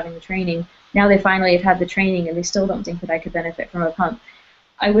around to having the training, now they finally have had the training and they still don't think that I could benefit from a pump.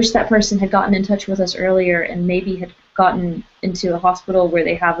 I wish that person had gotten in touch with us earlier and maybe had gotten into a hospital where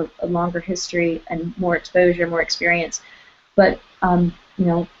they have a longer history and more exposure, more experience. But, you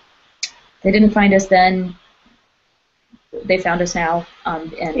know, they didn't find us then. They found us now,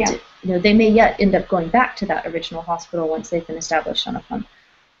 and Yeah. you know, they may yet end up going back to that original hospital once they've been established on a pump.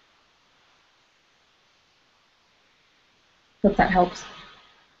 Hope that helps.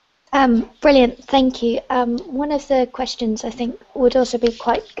 Brilliant, thank you. One of the questions I think would also be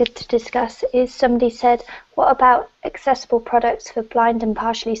quite good to discuss is somebody said, what about accessible products for blind and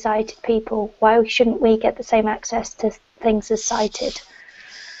partially sighted people? Why shouldn't we get the same access to things as sighted?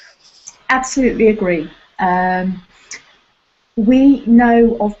 Absolutely agree. We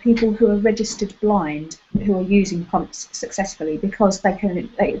know of people who are registered blind who are using pumps successfully because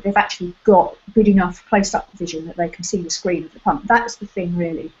they've actually got good enough close-up vision that they can see the screen of the pump. That's the thing,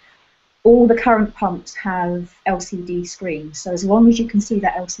 really. All the current pumps have LCD screens, so as long as you can see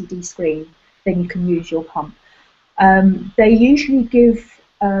that LCD screen, then you can use your pump. They usually give,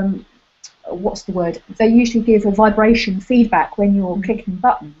 what's the word? They usually give a vibration feedback when you're clicking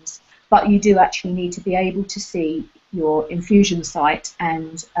buttons, but you do actually need to be able to see your infusion site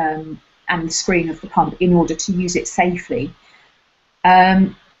and the screen of the pump in order to use it safely.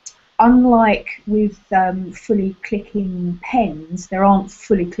 Unlike with fully clicking pens, there aren't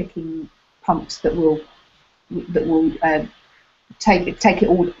fully clicking pumps that will take it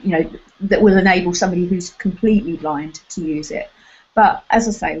all, you know, that will enable somebody who's completely blind to use it. But as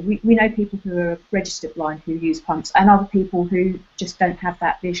I say, we know people who are registered blind who use pumps, and other people who just don't have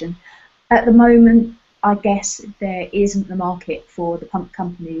that vision. At the moment, I guess there isn't the market for the pump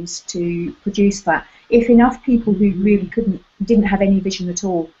companies to produce that. If enough people who really didn't have any vision at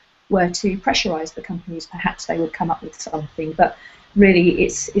all were to pressurise the companies, perhaps they would come up with something. But really,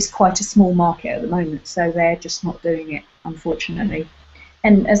 it's quite a small market at the moment, so they're just not doing it, unfortunately.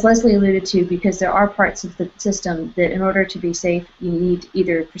 And as Leslie alluded to, because there are parts of the system that in order to be safe, you need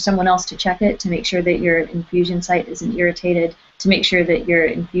either for someone else to check it to make sure that your infusion site isn't irritated, to make sure that your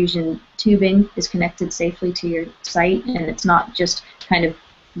infusion tubing is connected safely to your site and it's not just kind of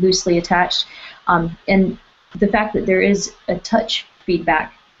loosely attached. And the fact that there is a touch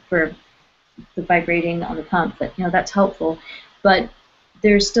feedback for the vibrating on the pump, that, you know, that's helpful. But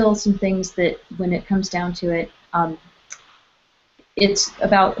there's still some things that when it comes down to it, it's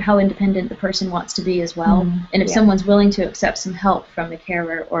about how independent the person wants to be as well. And if someone's willing to accept some help from a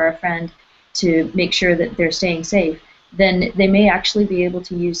carer or a friend to make sure that they're staying safe, then they may actually be able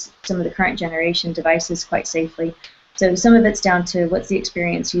to use some of the current generation devices quite safely. So some of it's down to what's the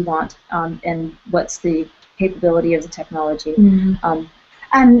experience you want and what's the capability of the technology.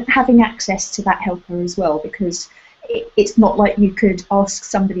 And having access to that helper as well, because it's not like you could ask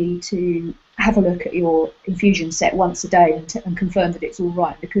somebody to have a look at your infusion set once a day and confirm that it's all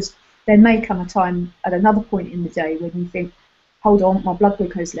right, because there may come a time at another point in the day when you think, hold on, my blood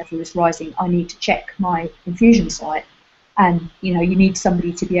glucose level is rising, I need to check my infusion site, and you know, you need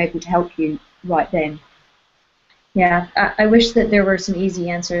somebody to be able to help you right then. Yeah, I wish that there were some easy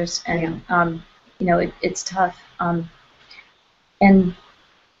answers, and you know, it's tough. And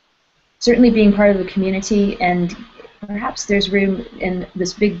certainly being part of the community, and perhaps there's room in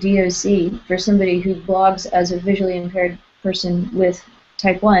this big DOC for somebody who blogs as a visually impaired person with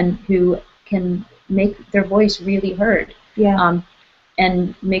type 1 who can make their voice really heard,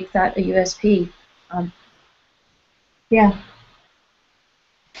 and make that a USP.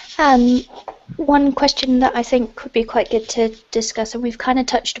 One question that I think could be quite good to discuss, and we've kind of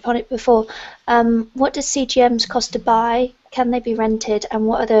touched upon it before, what does CGMs cost to buy? Can they be rented? And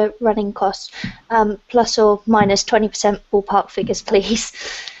what are the running costs? Plus or minus 20% ballpark figures, please.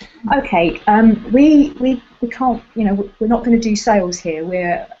 Okay, we can't, you know, we're not going to do sales here.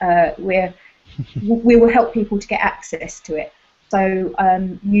 We will help people to get access to it. So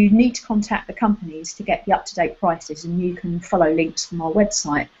you need to contact the companies to get the up-to-date prices, and you can follow links from our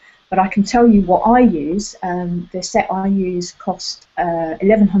website. But I can tell you what I use. The set I use cost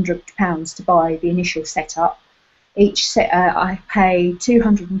 £1,100 to buy the initial setup. Each set I pay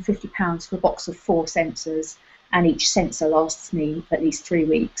 £250 for a box of 4 sensors, and each sensor lasts me at least 3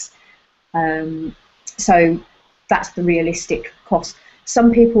 weeks. So that's the realistic cost.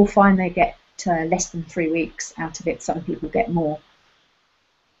 Some people find they get less than 3 weeks out of it. Some people get more.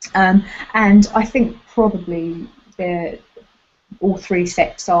 And I think probably all 3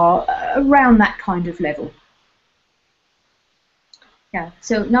 sets are around that kind of level. Yeah,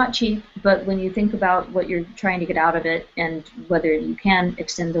 so not cheap, but when you think about what you're trying to get out of it and whether you can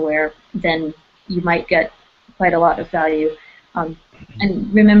extend the wear, then you might get quite a lot of value. And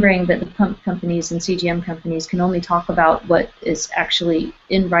remembering that the pump companies and CGM companies can only talk about what is actually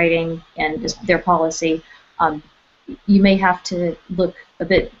in writing and is their policy, you may have to look a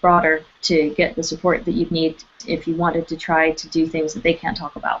bit broader to get the support that you need if you wanted to try to do things that they can't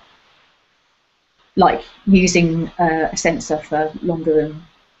talk about. Like using a sensor for longer than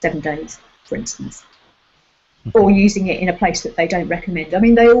 7 days, for instance. Or using it in a place that they don't recommend. I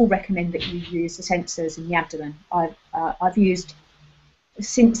mean, they all recommend that you use the sensors in the abdomen. I've used,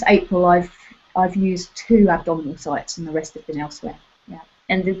 since April, I've used 2 abdominal sites, and the rest have been elsewhere. Yeah,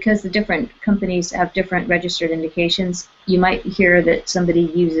 and because the different companies have different registered indications, you might hear that somebody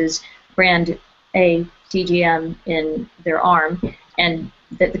uses brand A CGM in their arm, and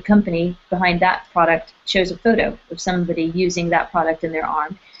that the company behind that product shows a photo of somebody using that product in their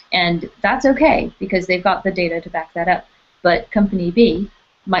arm. And that's okay, because they've got the data to back that up. But company B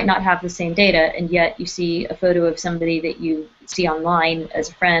might not have the same data, and yet you see a photo of somebody that you see online as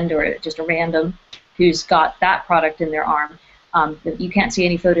a friend or just a random who's got that product in their arm. You can't see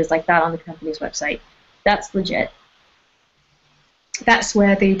any photos like that on the company's website. That's legit. That's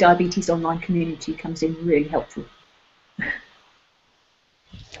where the diabetes online community comes in really helpful.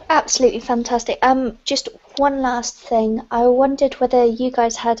 Absolutely fantastic. Just one last thing. I wondered whether you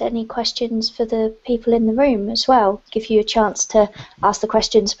guys had any questions for the people in the room as well. Give you a chance to ask the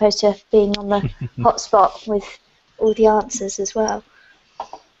questions, opposed to being on the hotspot with all the answers as well.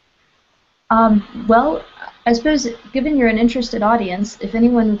 Well, I suppose, given you're an interested audience, if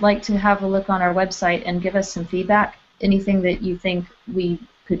anyone would like to have a look on our website and give us some feedback, anything that you think we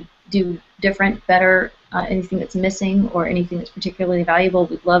could do different, better, anything that's missing, or anything that's particularly valuable,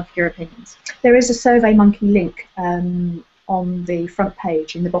 we'd love your opinions. There is a SurveyMonkey link on the front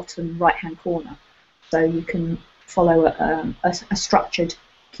page in the bottom right-hand corner, so you can follow a structured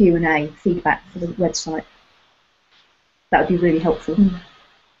Q&A feedback for the website. That would be really helpful.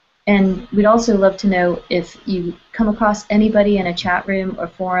 And we'd also love to know if you come across anybody in a chat room or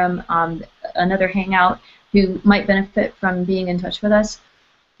forum, another hangout, who might benefit from being in touch with us.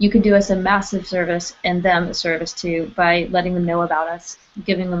 You can do us a massive service, and them a service too, by letting them know about us,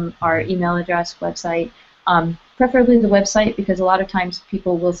 giving them our email address, website, preferably the website, because a lot of times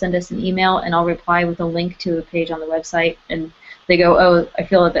people will send us an email and I'll reply with a link to a page on the website, and they go, oh, I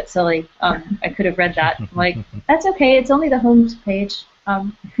feel a bit silly. I could have read that. I'm like, that's okay, it's only the home page. But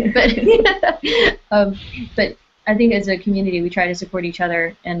I think as a community we try to support each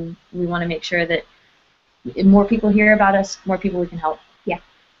other, and we want to make sure that more people hear about us, more people we can help. Yeah.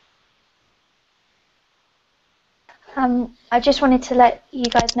 I just wanted to let you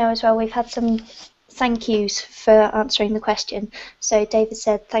guys know as well, we've had some thank yous for answering the question. So David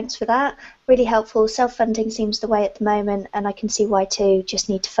said, thanks for that. Really helpful. Self-funding seems the way at the moment, and I can see why too. Just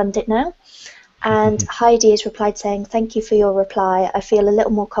need to fund it now. And Heidi has replied saying, thank you for your reply. I feel a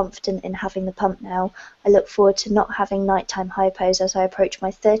little more confident in having the pump now. I look forward to not having nighttime hypos as I approach my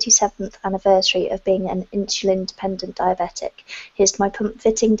 37th anniversary of being an insulin-dependent diabetic. Here's to my pump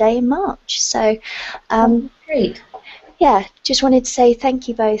fitting day in March. So, Great. Yeah, just wanted to say thank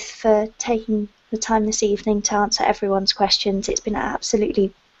you both for taking the time this evening to answer everyone's questions. It's been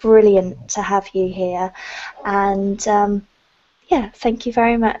absolutely brilliant to have you here. And yeah, thank you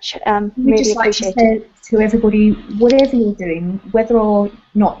very much. We'd Really just like appreciate to it. say to everybody, whatever you're doing, whether or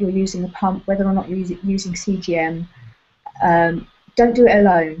not you're using the pump, whether or not you're using CGM, don't do it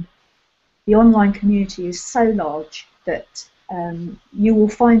alone. The online community is so large that you will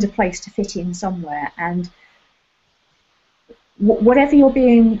find a place to fit in somewhere, and whatever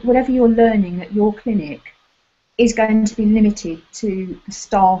you're learning at your clinic is going to be limited to the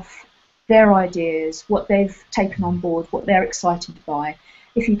staff, their ideas, what they've taken on board, what they're excited by.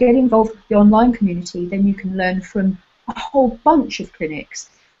 If you get involved with the online community, then you can learn from a whole bunch of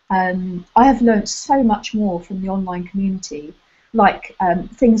clinics. I have learned so much more from the online community, like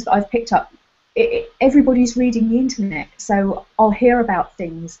things that I've picked up. Everybody's reading the internet, so I'll hear about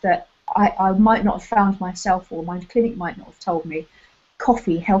things that I might not have found myself, or my clinic might not have told me.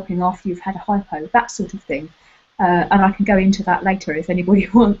 Coffee helping after you've had a hypo, that sort of thing. And I can go into that later if anybody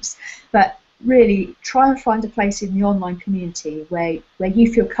wants. But really try and find a place in the online community where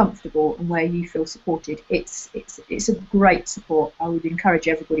you feel comfortable and where you feel supported. It's a great support. I would encourage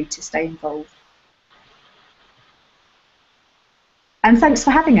everybody to stay involved. And thanks for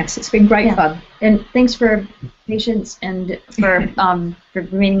having us. It's been great fun. And thanks for patience and for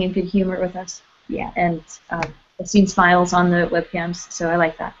remaining in good humor with us. Yeah. And I've seen smiles on the webcams, so I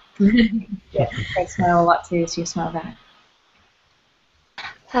like that. Yeah, I smile a lot too, so you smile back.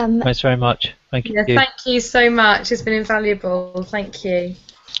 Thanks very much. Thank you. Yeah, thank you so much. It's been invaluable. Thank you.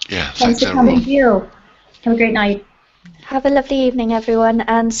 Yeah, Thanks for everyone. coming. You. Have a great night. Have a lovely evening, everyone,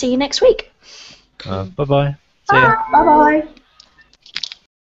 and see you next week. Bye-bye. See ya. Bye-bye.